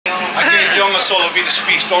young and solo be the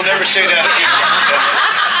speech. Don't ever say that again.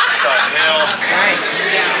 What the hell? Nice.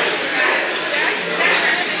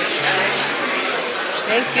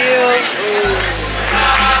 Thank you.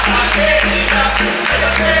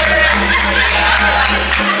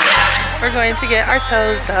 We're going to get our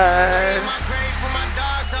toes done.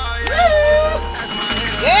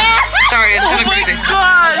 Yeah. Sorry, it's kind of crazy. Oh my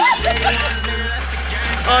gosh!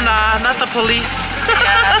 Oh nah, not the police.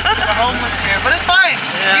 Yeah, the homeless here, but it's fine.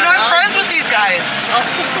 Yeah. You know, I'm friends with these guys. Oh.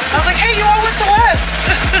 I was like, hey, you all went to West.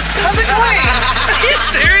 How's it going? Are you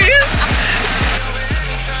serious?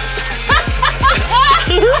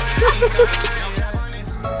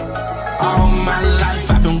 All my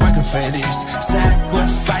life I've been working for this.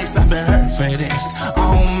 Sacrifice, I've been hurting for this.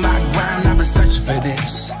 On my grind, I've been searching for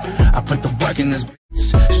this. I put the work in this bitch.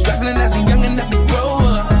 Struggling as a youngin' that be grow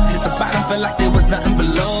up. Hit the bottom, felt like there was nothing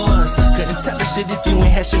below us. Couldn't tell us shit if you ain't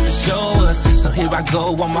had shit to show us. So here I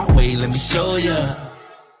go on my way, let me show ya.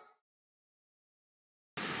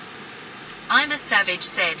 I'm a Savage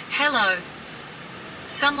said, hello.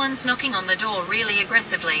 Someone's knocking on the door really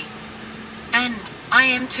aggressively. And I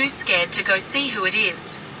am too scared to go see who it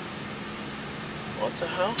is. What the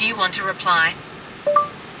hell? Do you want to reply?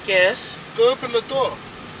 Yes. Go open the door.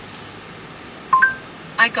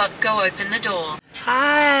 Go open the door.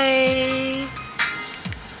 Hi.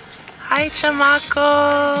 Hi,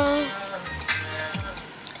 chamaco.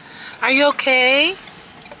 Are you okay?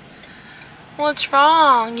 What's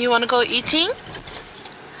wrong? You want to go eating?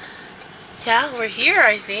 Yeah, we're here,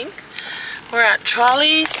 I think. We're at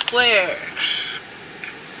Trolley Square.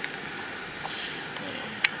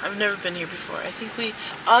 I've never been here before. I think we...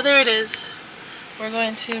 Oh, there it is. We're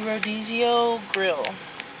going to Rodizio Grill.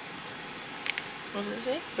 What does it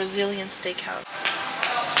say? Brazilian Steakhouse.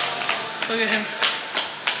 Look at him.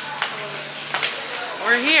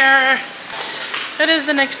 We're here. It is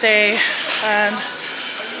the next day, and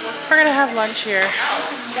we're gonna have lunch here.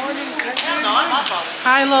 Good morning, cousin.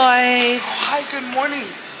 Hi, Lloyd. Hi, good morning.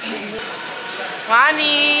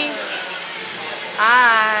 Wani.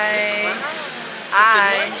 Hi.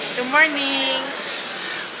 Hi. Good morning.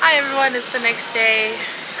 Hi, everyone. It's the next day.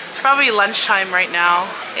 It's probably lunchtime right now.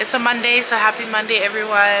 It's a Monday, so happy Monday,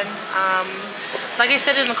 everyone. Like I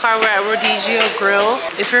said in the car, we're at Rodizio Grill.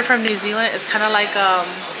 If you're from New Zealand, it's kind of like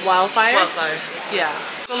wildfire. Wildfire. Yeah.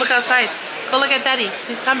 Go look outside. Go look at Daddy.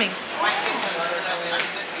 He's coming.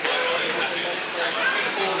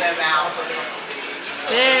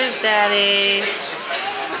 There's Daddy.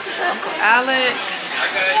 Uncle Alex.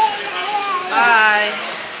 Hi.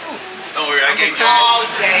 Don't worry, I gave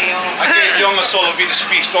young and solo be the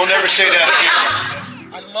speech. Don't ever say that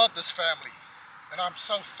again. I love this family, and I'm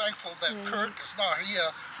so thankful that Kirk is not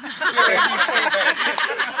here. Hearing me say that.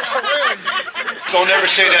 Really. Don't ever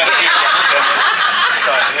say that again. What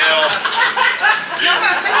the hell?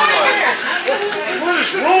 What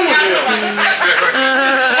is wrong with him?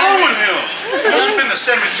 What's wrong with him? He must have been in the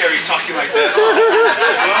cemetery talking like that. Oh,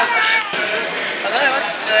 that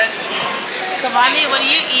looks good. Kavani, what are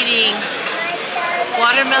you eating?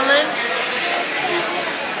 Watermelon?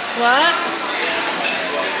 What?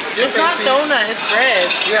 It's not donut, it's bread.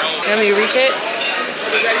 Yeah. Let me reach it.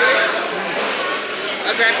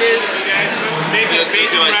 I'll grab his.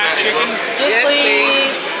 Bacon wrapped chicken. Yes,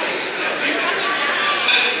 please.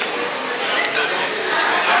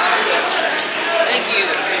 Thank you.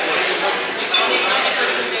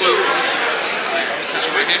 Catch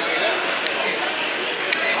you right here.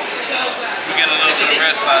 We got a little to the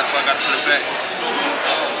red side, so I got to put it back.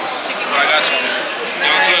 But I got you.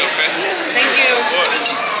 Nice. Thank you.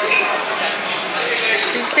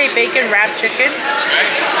 Did you say bacon wrapped chicken?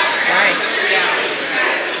 Right. Nice.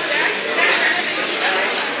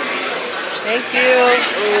 Thank you.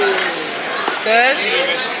 Ooh. Good?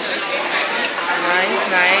 Nice,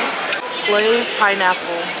 nice. Glazed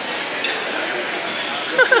pineapple.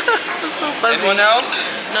 That's so fuzzy. Anyone else?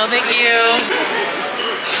 No, thank you.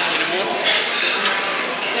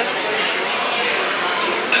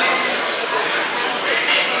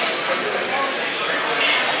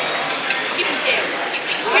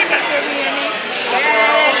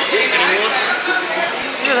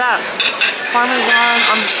 Look at that. Parmesan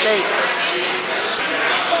on the steak.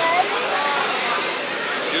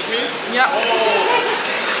 Excuse me? Yep.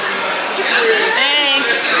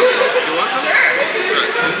 Thanks. You want some?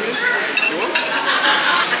 Excuse me? You want some?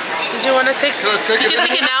 Did you want to take? Can I take you it can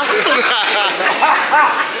take it now.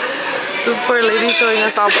 This poor lady showing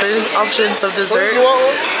us options of dessert,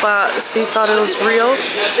 but she thought it was real,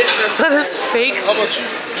 but it's fake. How about you?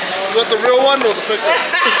 You want the real one or the fake one?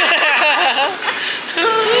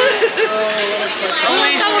 Let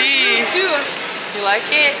me see. You like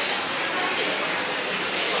it?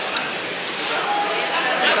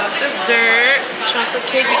 Got dessert, chocolate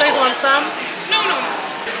cake. You guys want some? No, no, no.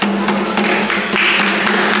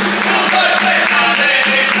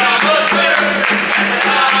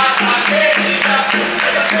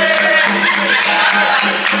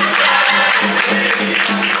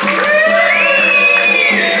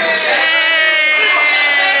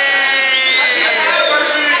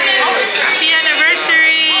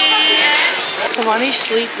 He's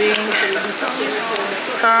sleeping.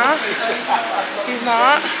 Huh? He's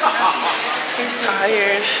not? He's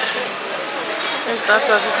tired. This is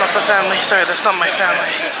not the family. Sorry, that's not my family.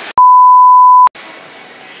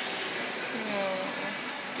 Oh,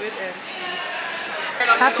 good auntie.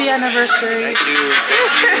 Happy anniversary. Thank you.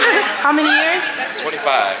 How many years?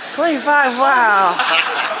 25. 25, wow.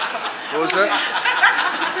 What was that?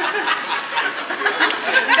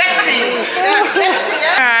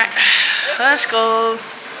 Alright, let's go.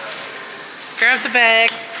 Grab the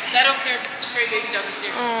bags. That'll carry baby down the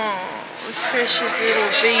stairs. Oh, precious little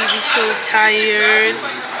baby, so tired.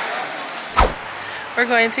 We're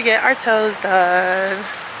going to get our toes done.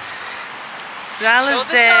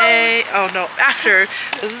 Alizé. Oh no, after.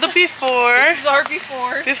 This is the before. This is our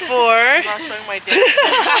before. Before. I'm not showing my dick.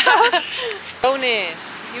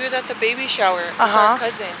 Jonas, he was at the baby shower. It's our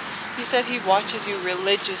cousin. He said he watches you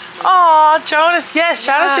religiously. Oh, Jonas, yes,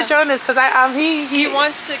 shout out to Jonas, because he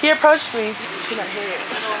wants to. He approached me. Should I hear it?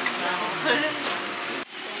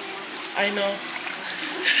 I know.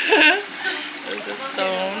 This is so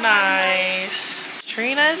nice.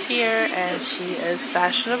 Trina is here and she is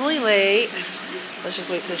fashionably late. Let's just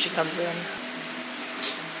wait till she comes in.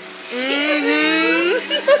 No,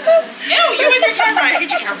 you and your camera. I hate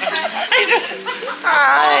your camera.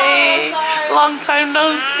 Hi. Long time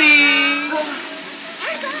no see.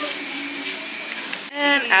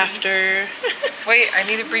 And after. Wait, I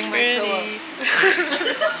need to bring my pillow.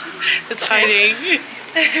 It's hiding.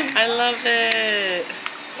 I love it.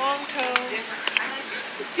 Long toes.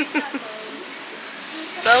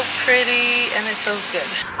 So pretty and it feels good.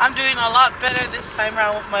 I'm doing a lot better this time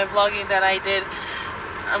around with my vlogging than I did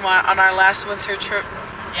on our last winter trip.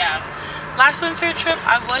 Yeah. Last winter trip,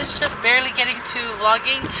 I was just barely getting to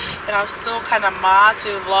vlogging and I was still kind of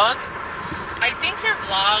to vlog. I think your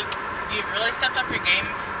vlog, you've really stepped up your game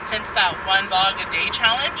since that one vlog a day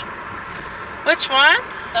challenge. Which one?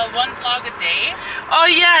 The one vlog a day. Oh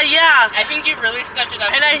yeah, yeah. I think you've really stepped it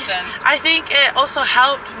up and since then. I think it also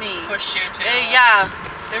helped me. Pushed you to. Yeah,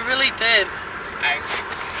 it really did. I agree.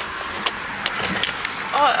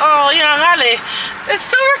 Oh yeah, vale. It's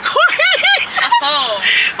still recording. Oh.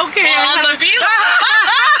 Okay. Well, on the vlog.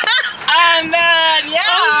 And then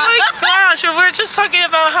yeah. Oh my gosh, we're just talking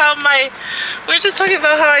about how I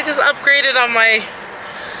just upgraded on my.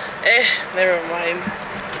 Never mind.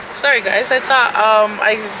 Sorry guys, I thought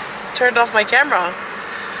I turned off my camera.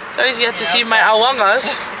 So you get to see my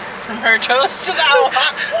awangas. Her toes to the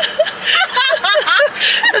awang.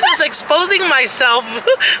 I'm just exposing myself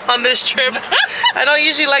on this trip. I don't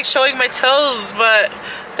usually like showing my toes, but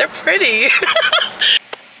they're pretty.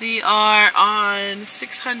 We are on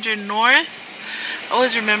 600 North. I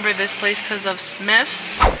always remember this place because of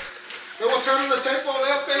Smith's. They will turn the table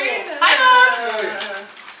left. Hi, Mom.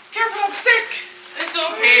 Careful, I'm sick. It's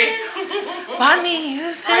okay. Bonnie,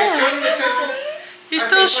 who's this? You're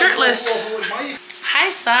still shirtless. Hi,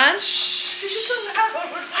 son.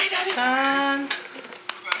 Son.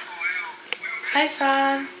 Hi,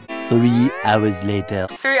 son. 3 hours later.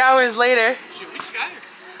 3 hours later.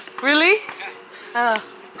 Really? Oh.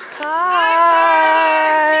 Hi.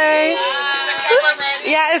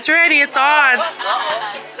 Yeah, it's ready. It's on.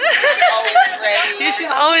 Yeah,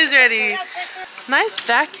 she's always ready. Nice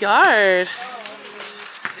backyard.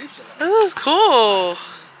 This is cool.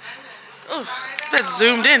 Oh, it's a bit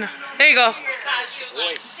zoomed in. There you go.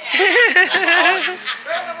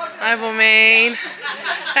 Hi, Bomaine.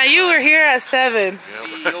 Now you were here at 7.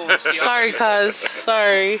 Sorry, cuz.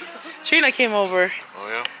 Sorry. Trina came over. Oh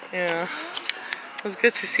yeah? Yeah. It was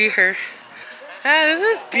good to see her. Yeah, this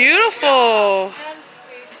is beautiful.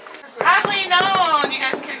 Actually, no. You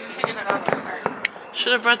guys could just take it out.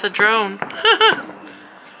 Should have brought the drone.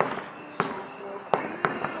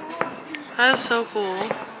 That's so cool.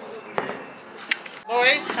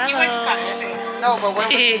 Boy, You went to Cutthroat. no, but when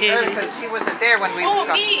was he there? Because he wasn't there when we Oh,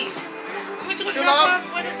 got. me. We went to go Too drop long? off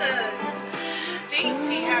one of the things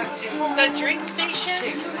he had to. The drink station.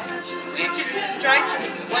 We had to drive to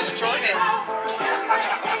West Jordan.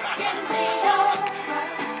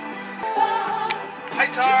 Hi,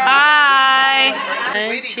 Tara. Hi.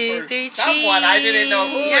 Waiting 1, 2, for 3, cheese. someone. I didn't know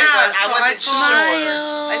who it was. I wasn't sure.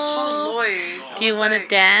 Smile. I told Lloyd. Do you want to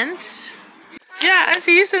dance? Yeah,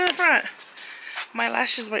 Auntie, you sit in the front. My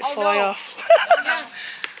lashes might fly off.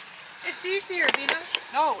 It's easier, Dina.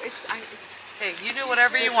 No, it's hey, you do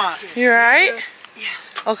whatever you want. You alright? Yeah.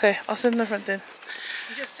 Okay, I'll sit in the front then.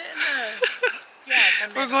 You just sit in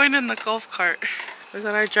the... We're going in the golf cart. We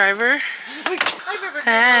got our driver. I've ever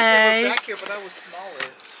Hey. back here, but I was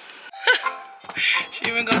smaller. She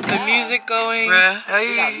even got the music going. Yeah.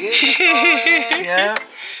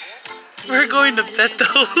 We're going to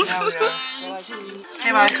Beto's.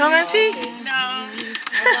 Hey, Mom. Come, Auntie? No.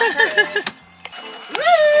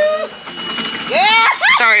 Yeah.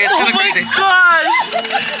 Sorry, it's kind of crazy. Oh my gosh!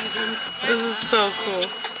 This is so cool.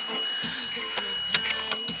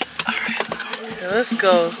 Alright, let's go. Yeah, let's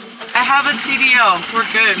go. I have a CDL. We're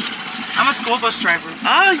good. I'm a school bus driver.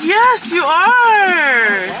 Oh, yes, you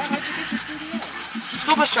are!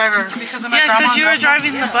 School bus driver because of my Yeah, grandma. because you were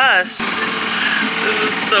driving the bus. This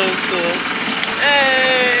is so cool.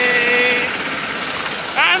 Hey!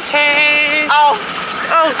 Auntie! Oh,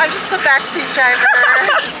 I'm just the backseat driver.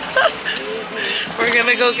 We're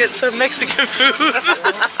gonna go get some Mexican food.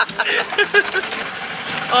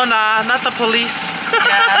 Oh nah, not the police.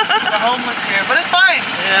 Yeah, the homeless here, but it's fine.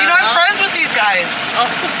 Yeah. You know, I'm friends with these guys. Oh.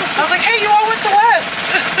 I was like, hey, you all went to West.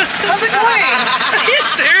 How's it going? Are you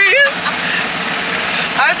serious?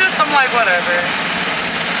 I'm like, whatever.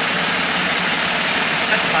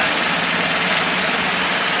 That's fine.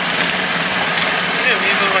 You didn't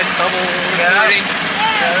even like double recording.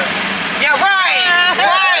 Yeah, right.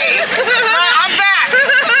 I'm back.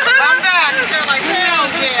 They're like, hell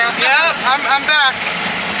yeah. Yeah, I'm back.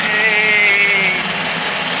 Hey.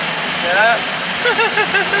 Yep.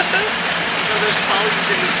 So there's polys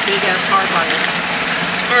in these big ass car bodies.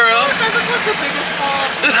 For real? I look like the biggest fall.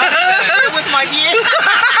 With my hand.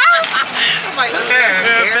 I'm like, okay.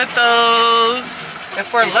 We're at those.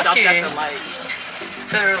 If we're lucky,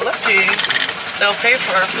 they're lucky, they'll pay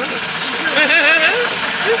for our food.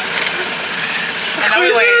 And now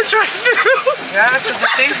we wait. Drive-through. Yeah, because the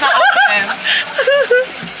thing's not open.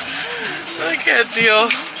 I can't deal.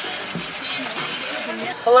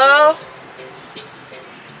 Hello?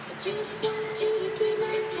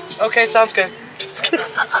 Okay, sounds good.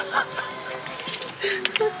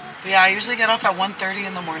 Yeah, I usually get off at 1:30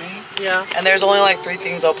 in the morning. Yeah. And there's only like 3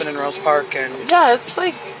 things open in Rose Park. And Yeah, it's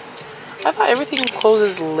like, I thought everything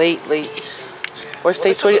closes late. Or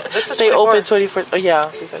stay stay open 24. Oh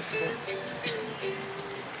yeah, besides this one.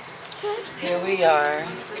 Here we are.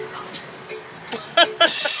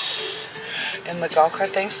 In the golf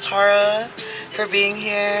cart. Thanks, Tara, for being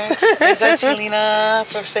here. Thanks, Angelina,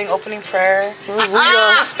 for saying opening prayer.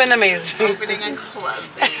 It's been amazing. Opening and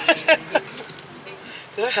closing.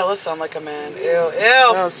 Did I hella sound like a man? Ew.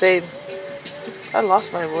 No, same. I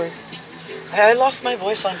lost my voice. I lost my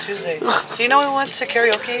voice on Tuesday. So you know we went to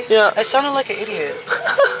karaoke? Yeah. I sounded like an idiot.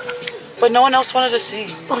 But no one else wanted to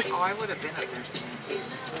sing. Oh, I would have been up there singing too.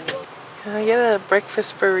 Can I get a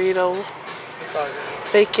breakfast burrito? It's all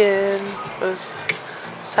good. Bacon with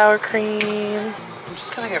sour cream. I'm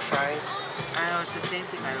just gonna get fries. I know, it's the same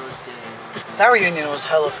thing I always do. That reunion was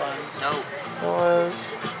hella fun. No. It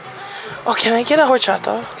was. Oh, can I get a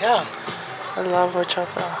horchata? Yeah. I love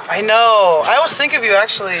horchata. I know. I always think of you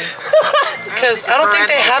actually. Because I don't think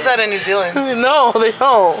they have that in New Zealand. No, they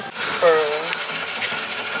don't.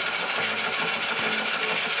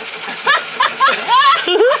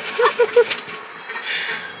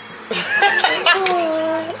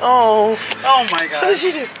 Oh. Oh my gosh. What did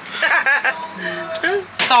she do?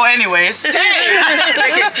 So anyways, stop. In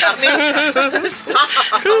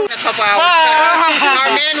a couple hours. Our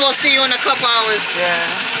man will see you in a couple hours.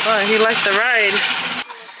 Yeah. Oh, he liked the ride.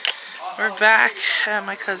 We're back at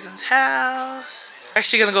my cousin's house.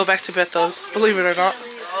 Actually gonna go back to Beto's, believe it or not.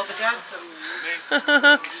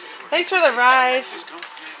 Thanks for the ride,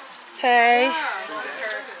 Tay.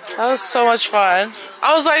 That was so much fun.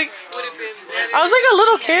 I was like a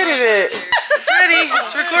little kid in it. It's ready.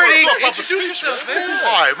 It's recording. Introduce yourself, man.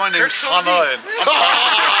 Hi, my name is Tana, and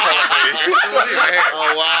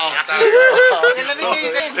oh wow!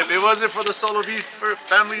 If it wasn't for the Solo V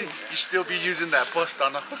family, you'd still be using that bus,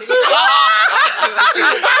 Tana.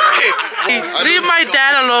 Leave my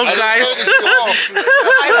dad alone, guys.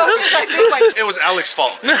 It was Alex's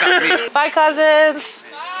fault. It's not me. Bye, cousins.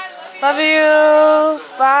 Love you.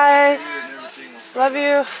 Bye. Love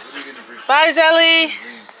you. Bye, Zelly.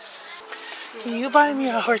 Can you buy me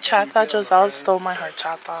a horchata? Giselle stole my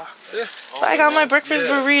horchata. I got my breakfast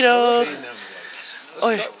burrito.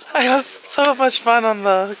 Oh, I had so much fun on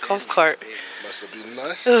the golf cart. Must have been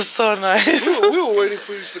nice. It was so nice. We were waiting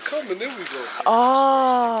for you to come and then we go.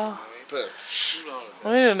 Oh. But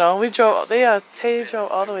We didn't know. We drove. Tay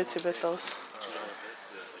drove all the way to Beto's.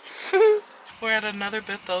 We're at another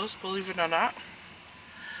Bethos, believe it or not.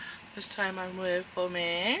 This time I'm with F.O.E,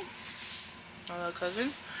 my little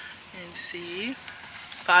cousin, and C.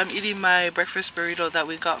 But I'm eating my breakfast burrito that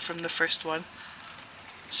we got from the first one.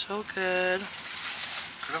 So good.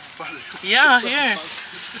 Yeah, here.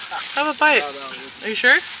 Have a bite. Are you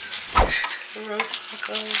sure? THRU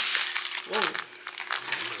taco. Whoa.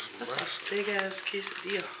 That's a big ass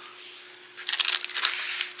quesadilla.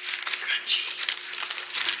 Crunchy.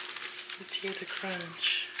 Let's hear the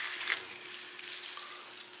crunch.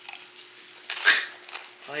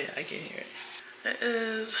 Oh yeah, I can hear it. It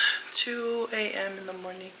is 2 a.m. in the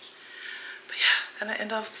morning. But yeah, gonna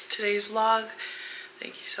end off today's vlog.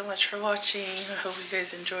 Thank you so much for watching. I hope you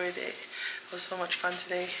guys enjoyed it. It was so much fun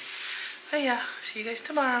today. But yeah, see you guys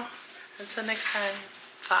tomorrow. Until next time,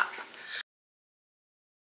 bye.